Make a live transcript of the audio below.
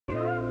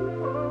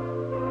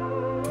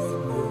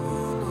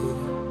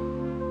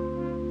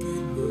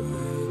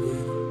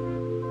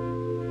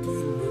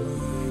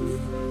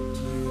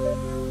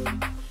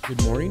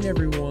Good morning,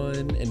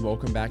 everyone, and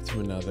welcome back to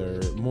another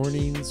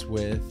Mornings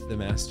with the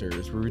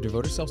Masters, where we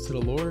devote ourselves to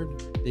the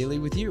Lord daily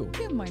with you.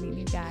 Good morning,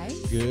 you guys.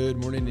 Good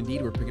morning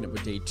indeed. We're picking up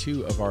with day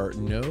 2 of our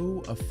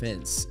No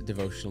Offense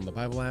devotional in the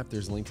Bible app.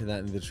 There's a link to that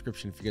in the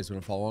description if you guys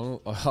want to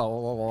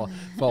follow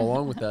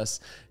along with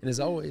us. And as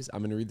always, I'm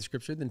going to read the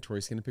scripture, then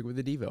Tori's going to pick with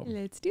the Devo.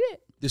 Let's do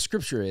it. The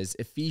scripture is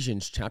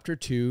Ephesians chapter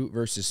 2,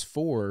 verses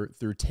 4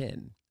 through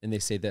 10. And they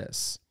say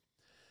this: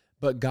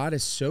 But God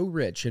is so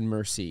rich in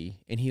mercy,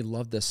 and he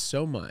loved us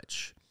so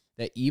much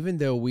that even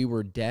though we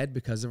were dead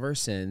because of our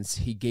sins,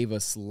 he gave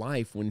us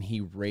life when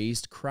he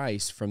raised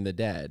Christ from the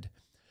dead.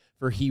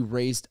 For he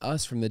raised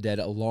us from the dead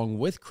along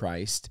with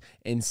Christ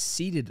and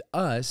seated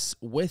us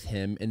with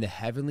him in the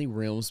heavenly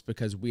realms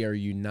because we are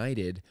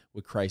united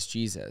with Christ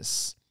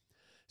Jesus.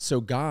 So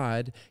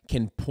God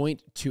can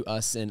point to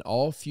us in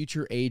all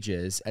future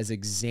ages as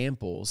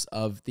examples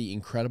of the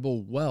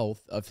incredible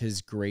wealth of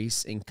his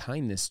grace and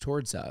kindness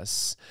towards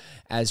us,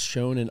 as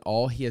shown in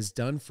all he has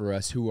done for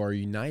us who are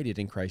united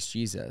in Christ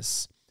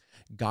Jesus.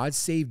 God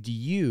saved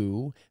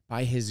you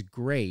by his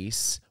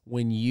grace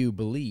when you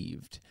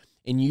believed.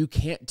 And you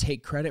can't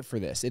take credit for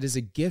this. It is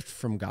a gift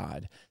from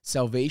God.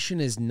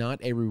 Salvation is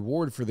not a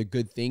reward for the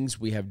good things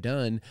we have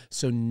done,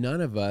 so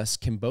none of us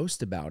can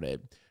boast about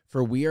it.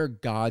 For we are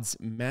God's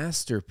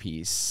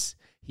masterpiece.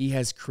 He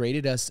has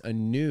created us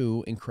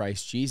anew in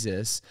Christ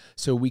Jesus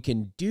so we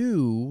can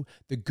do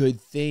the good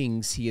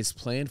things he has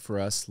planned for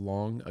us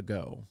long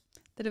ago.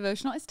 The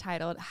devotional is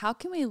titled, How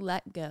Can We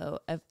Let Go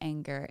of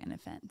Anger and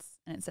Offense?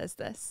 And it says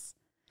this: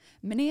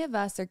 Many of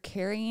us are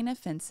carrying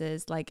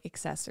offenses like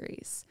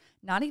accessories,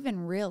 not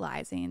even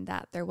realizing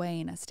that they're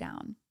weighing us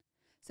down.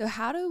 So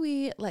how do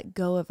we let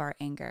go of our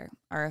anger,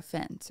 our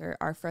offense, or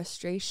our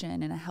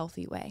frustration in a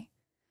healthy way?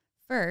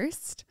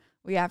 First,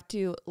 we have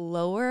to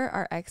lower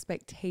our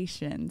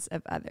expectations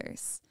of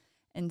others.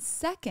 And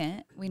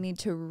second, we need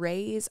to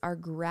raise our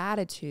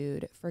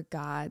gratitude for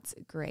God's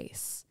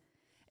grace.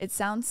 It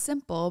sounds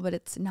simple, but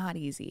it's not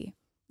easy.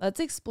 Let's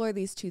explore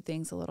these two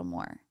things a little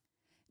more.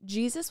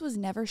 Jesus was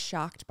never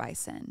shocked by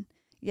sin,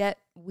 yet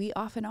we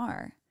often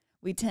are.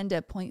 We tend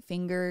to point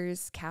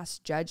fingers,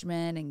 cast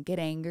judgment, and get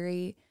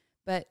angry,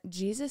 but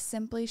Jesus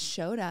simply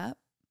showed up,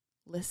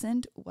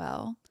 listened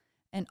well,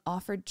 and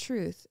offered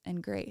truth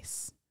and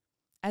grace.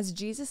 As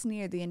Jesus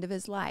neared the end of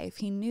his life,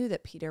 he knew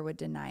that Peter would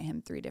deny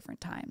him 3 different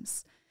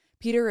times.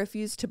 Peter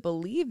refused to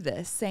believe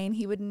this, saying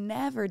he would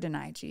never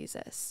deny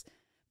Jesus.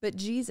 But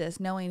Jesus,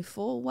 knowing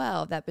full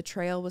well that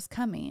betrayal was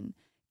coming,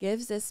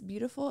 gives this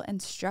beautiful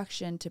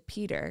instruction to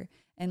Peter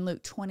in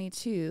Luke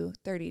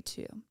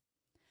 22:32.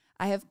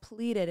 I have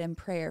pleaded in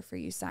prayer for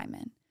you,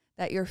 Simon,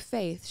 that your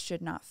faith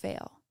should not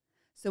fail.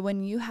 So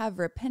when you have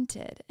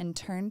repented and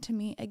turned to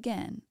me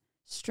again,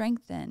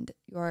 strengthened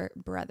your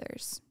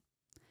brothers.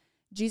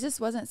 Jesus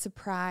wasn't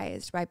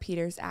surprised by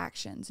Peter's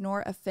actions,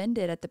 nor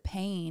offended at the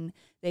pain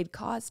they'd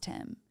caused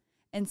him.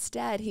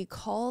 Instead, he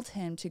called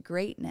him to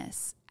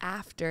greatness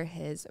after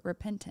his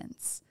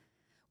repentance.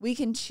 We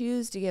can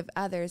choose to give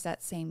others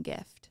that same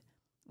gift.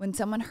 When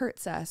someone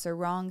hurts us or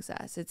wrongs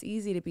us, it's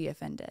easy to be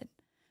offended.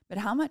 But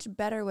how much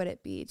better would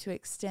it be to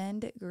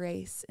extend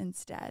grace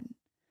instead?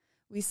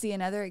 We see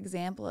another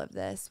example of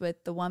this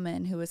with the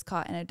woman who was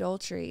caught in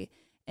adultery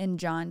in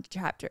John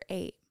chapter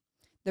 8.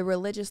 The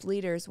religious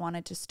leaders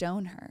wanted to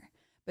stone her,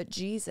 but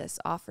Jesus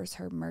offers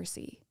her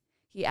mercy.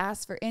 He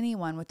asks for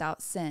anyone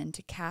without sin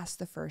to cast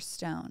the first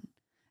stone,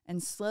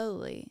 and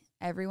slowly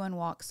everyone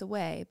walks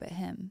away but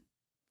him.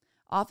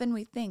 Often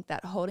we think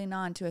that holding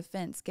on to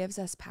offense gives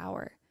us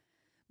power.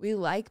 We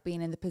like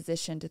being in the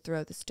position to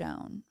throw the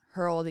stone,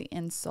 hurl the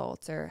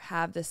insults, or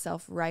have the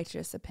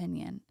self-righteous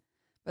opinion.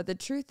 But the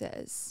truth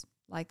is,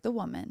 like the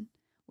woman,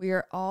 we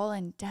are all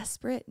in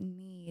desperate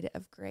need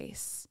of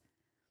grace.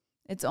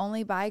 It's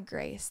only by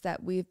grace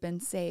that we've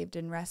been saved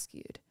and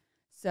rescued.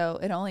 So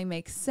it only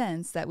makes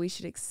sense that we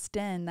should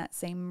extend that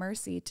same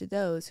mercy to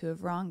those who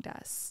have wronged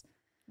us.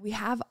 We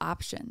have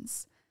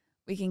options.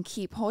 We can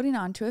keep holding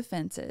on to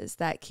offenses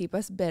that keep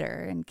us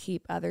bitter and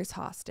keep others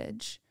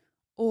hostage,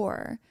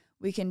 or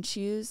we can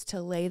choose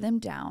to lay them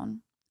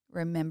down,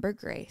 remember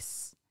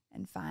grace,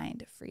 and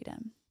find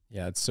freedom.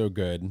 Yeah, it's so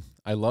good.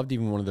 I loved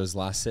even one of those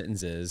last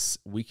sentences.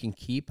 We can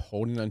keep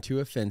holding on to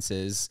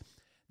offenses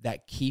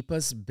that keep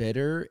us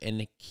bitter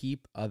and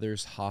keep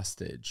others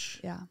hostage.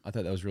 Yeah. I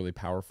thought that was really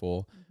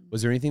powerful.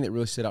 Was there anything that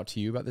really stood out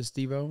to you about this,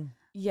 Devo?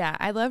 Yeah,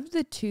 I loved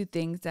the 2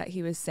 things that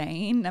he was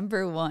saying.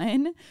 Number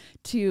 1,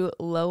 to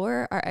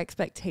lower our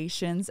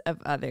expectations of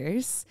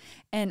others.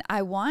 And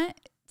I want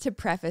to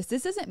preface,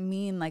 this doesn't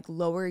mean like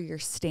lower your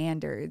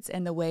standards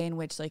and the way in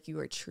which like you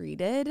are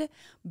treated,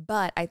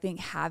 but I think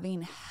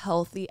having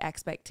healthy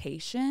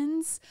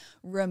expectations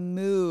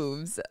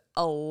removes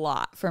a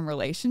lot from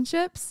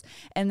relationships,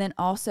 and then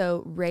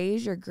also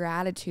raise your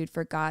gratitude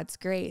for God's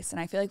grace. And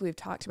I feel like we've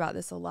talked about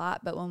this a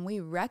lot, but when we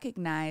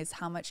recognize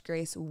how much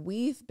grace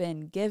we've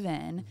been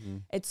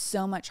given, it's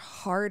so much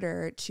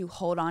harder to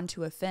hold on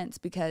to offense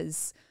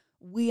because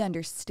we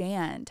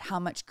understand how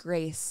much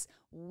grace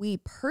we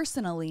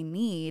personally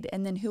need,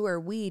 and then who are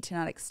we to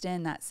not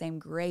extend that same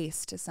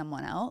grace to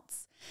someone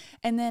else?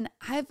 And then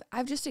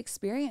I've just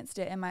experienced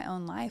it in my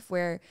own life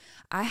where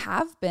I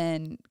have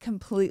been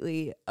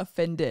completely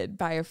offended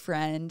by a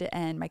friend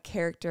and my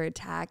character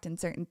attacked and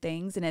certain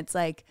things. And it's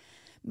like,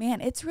 man,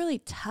 it's really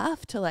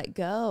tough to let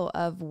go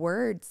of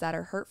words that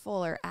are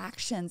hurtful or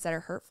actions that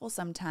are hurtful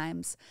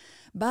sometimes.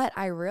 But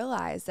I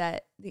realize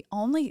that the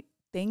only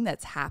thing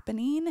that's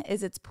happening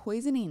is it's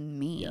poisoning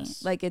me.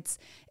 Yes. Like it's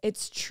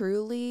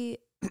truly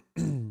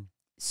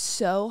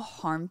so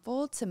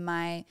harmful to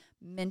my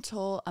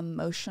mental,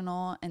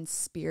 emotional, and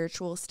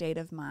spiritual state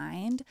of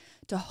mind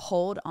to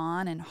hold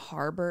on and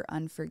harbor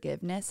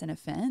unforgiveness and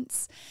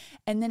offense.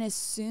 And then as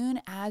soon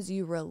as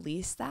you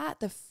release that,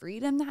 the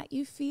freedom that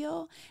you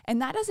feel,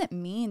 and that doesn't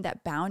mean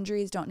that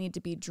boundaries don't need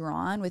to be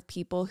drawn with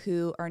people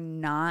who are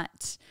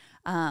not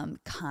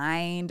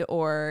kind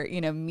or,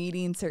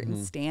 meeting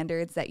certain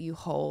standards that you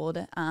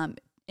hold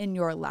in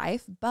your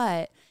life,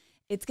 but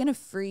it's going to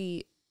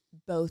free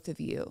both of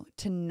you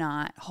to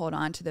not hold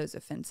on to those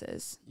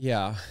offenses.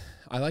 Yeah.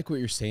 I like what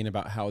you're saying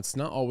about how it's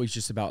not always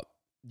just about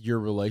your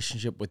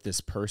relationship with this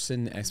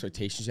person, the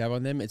expectations you have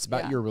on them. It's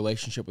about your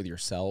relationship with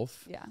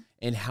yourself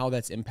and how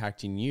that's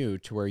impacting you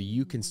to where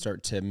you can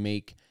start to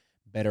make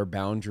better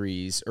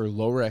boundaries or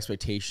lower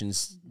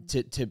expectations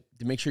to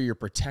make sure you're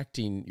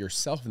protecting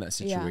yourself in that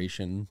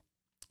situation.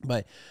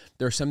 But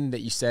there's something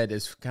that you said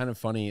is kind of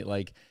funny.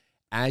 Like,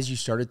 as you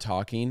started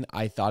talking,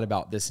 I thought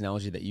about this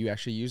analogy that you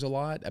actually use a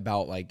lot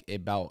about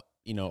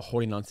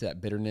holding on to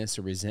that bitterness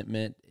or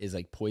resentment is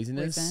like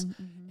poisonous.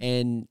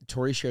 And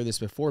Tori shared this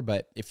before,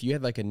 but if you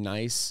had like a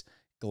nice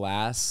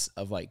glass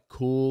of like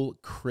cool,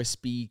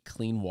 crispy,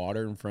 clean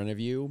water in front of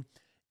you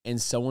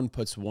and someone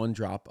puts one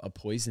drop of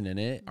poison in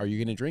it, are you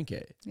going to drink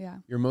it? Yeah.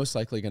 You're most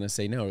likely going to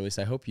say no, or at least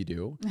I hope you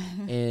do.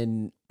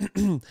 And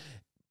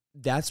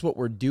that's what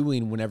we're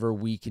doing whenever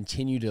we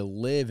continue to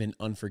live in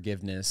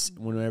unforgiveness,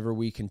 whenever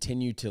we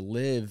continue to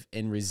live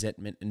in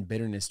resentment and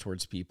bitterness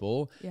towards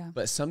people. Yeah.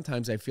 But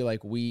sometimes I feel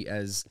like we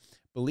as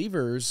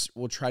believers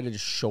will try to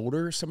just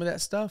shoulder some of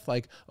that stuff.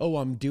 Like, oh,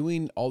 I'm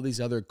doing all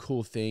these other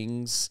cool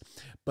things,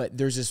 but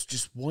there's this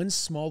just one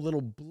small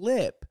little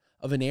blip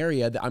of an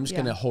area that I'm just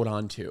going to hold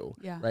on to,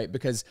 right?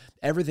 Because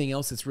everything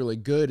else that's really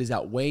good is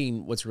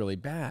outweighing what's really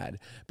bad,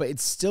 but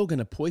it's still going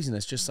to poison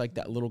us, just like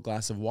that little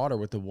glass of water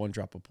with the one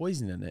drop of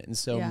poison in it. And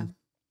so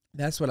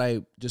that's what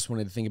I just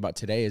wanted to think about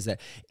today is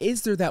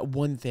there that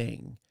one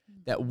thing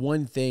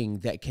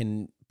that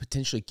can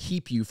potentially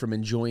keep you from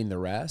enjoying the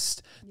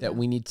rest that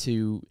we need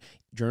to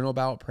journal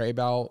about, pray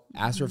about,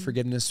 ask for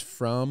forgiveness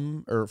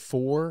from, or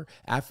for,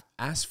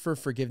 ask for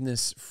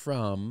forgiveness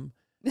from.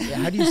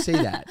 How do you say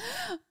that?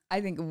 I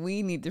think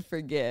we need to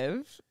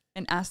forgive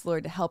and ask the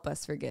Lord to help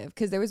us forgive.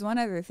 Because there was one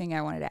other thing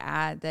I wanted to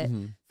add, that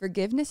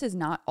forgiveness is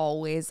not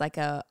always like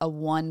a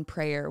one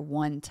prayer,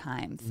 one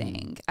time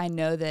thing. I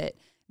know that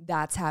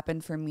that's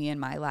happened for me in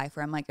my life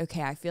where I'm like,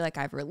 okay, I feel like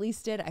I've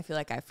released it. I feel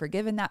like I've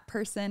forgiven that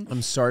person.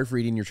 I'm sorry for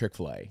eating your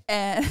Chick-fil-A.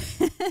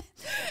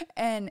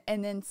 And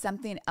then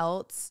something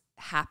else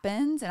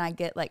happens and I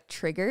get like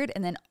triggered,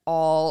 and then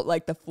all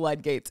like the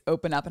floodgates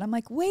open up and I'm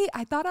like, wait,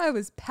 I thought I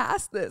was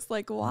past this.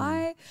 Like,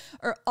 why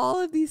are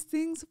all of these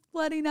things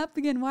flooding up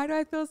again? Why do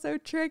I feel so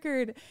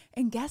triggered?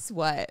 And guess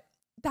what?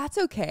 That's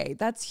okay.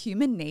 That's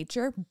human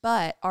nature,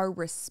 but our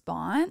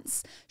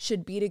response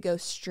should be to go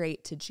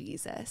straight to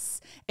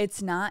Jesus.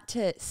 It's not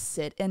to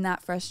sit in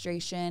that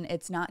frustration.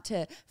 It's not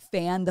to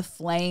fan the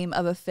flame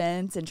of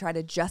offense and try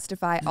to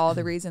justify all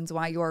the reasons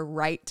why you're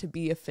right to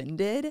be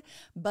offended,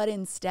 but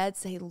instead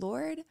say,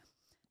 Lord,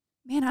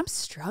 man, I'm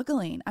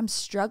struggling. I'm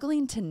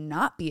struggling to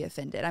not be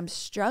offended. I'm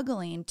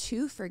struggling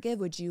to forgive.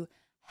 Would you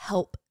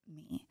help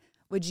me?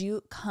 Would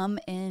you come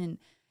in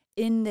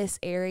this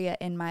area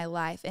in my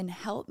life and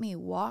help me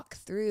walk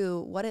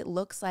through what it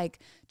looks like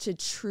to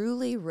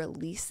truly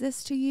release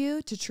this to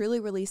you, to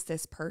truly release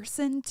this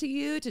person to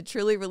you, to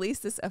truly release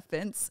this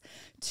offense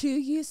to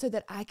you, so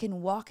that I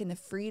can walk in the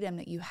freedom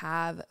that you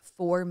have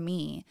for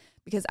me.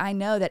 Because I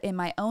know that in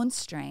my own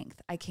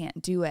strength, I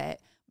can't do it.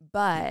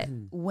 But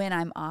when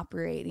I'm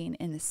operating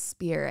in the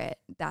Spirit,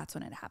 that's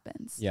when it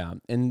happens. Yeah.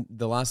 And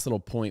the last little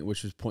point,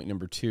 which was point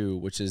number 2,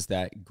 which is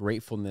that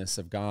gratefulness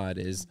of God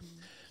is,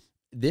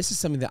 this is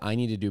something that I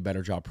need to do a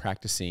better job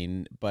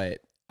practicing, but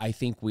I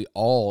think we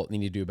all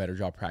need to do a better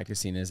job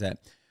practicing, is that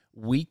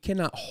we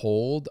cannot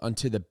hold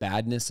onto the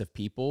badness of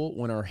people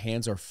when our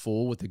hands are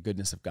full with the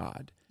goodness of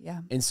God. Yeah.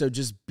 And so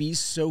just be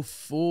so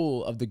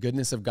full of the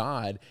goodness of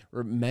God,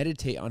 or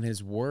meditate on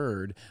his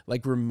word,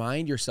 like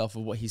remind yourself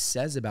of what he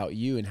says about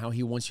you and how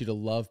he wants you to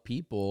love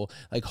people.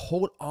 Like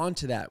hold on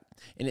to that.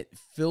 And it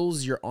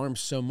fills your arms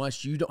so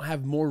much. You don't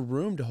have more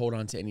room to hold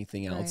on to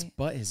anything else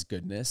but his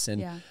goodness.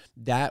 And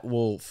that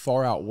will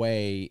far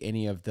outweigh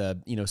any of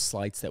the,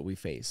 slights that we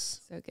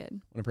face. So good.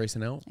 Want to pray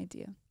something out? I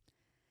do.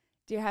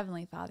 Dear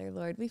Heavenly Father,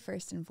 Lord, we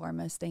first and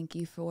foremost thank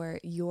you for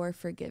your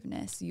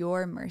forgiveness,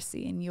 your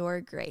mercy, and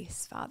your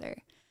grace, Father.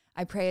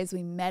 I pray as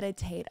we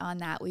meditate on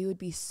that, we would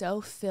be so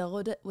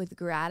filled with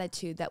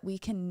gratitude that we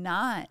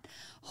cannot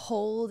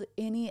hold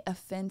any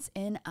offense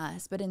in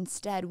us, but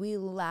instead we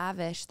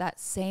lavish that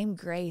same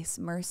grace,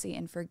 mercy,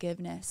 and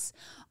forgiveness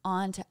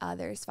onto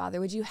others. Father,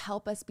 would you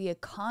help us be a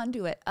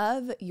conduit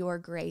of your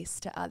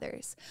grace to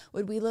others?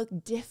 Would we look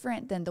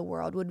different than the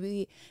world? Would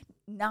we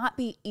not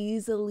be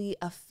easily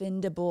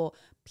offendable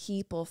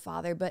people,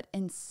 Father, but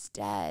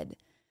instead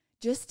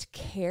just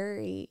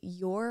carry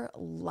your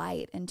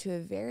light into a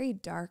very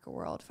dark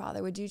world,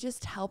 Father? Would you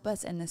just help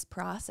us in this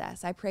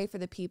process? I pray for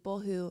the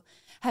people who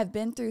have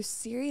been through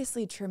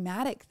seriously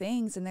traumatic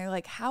things, and they're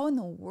like, how in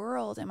the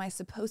world am I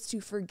supposed to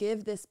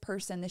forgive this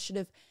person? This should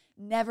have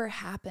never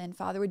happened.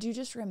 Father, would you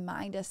just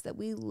remind us that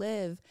we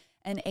live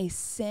in a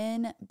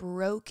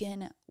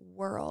sin-broken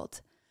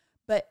world,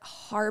 but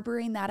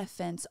harboring that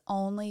offense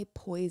only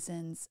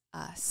poisons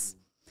us.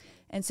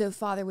 And so,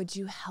 Father, would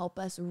you help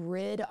us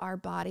rid our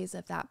bodies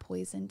of that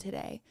poison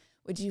today?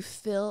 Would you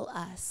fill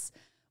us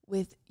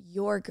with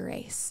your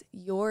grace,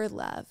 your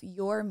love,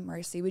 your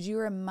mercy? Would you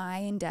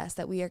remind us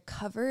that we are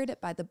covered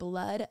by the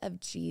blood of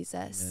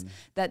Jesus, Amen.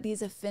 That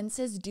these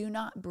offenses do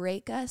not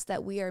break us,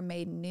 that we are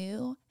made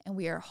new and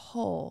we are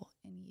whole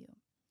in you.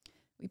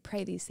 We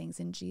pray these things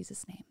in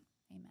Jesus' name.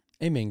 Amen.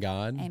 Amen,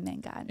 God. Amen,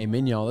 God.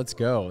 Amen, y'all. Let's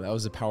go. That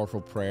was a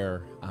powerful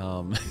prayer.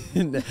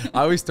 I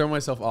always throw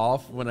myself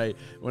off when I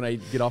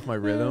get off my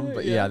rhythm,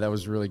 but yeah, that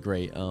was really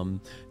great.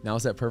 Now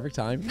is that perfect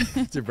time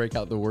to break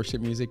out the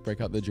worship music, break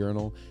out the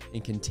journal,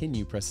 and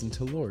continue pressing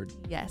to Lord.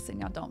 Yes,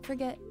 and y'all don't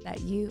forget that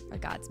you are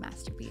God's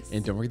masterpiece.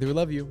 And don't forget that we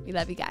love you. We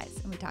love you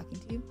guys, and we're talking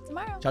to you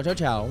tomorrow. Ciao, ciao,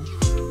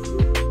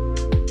 ciao.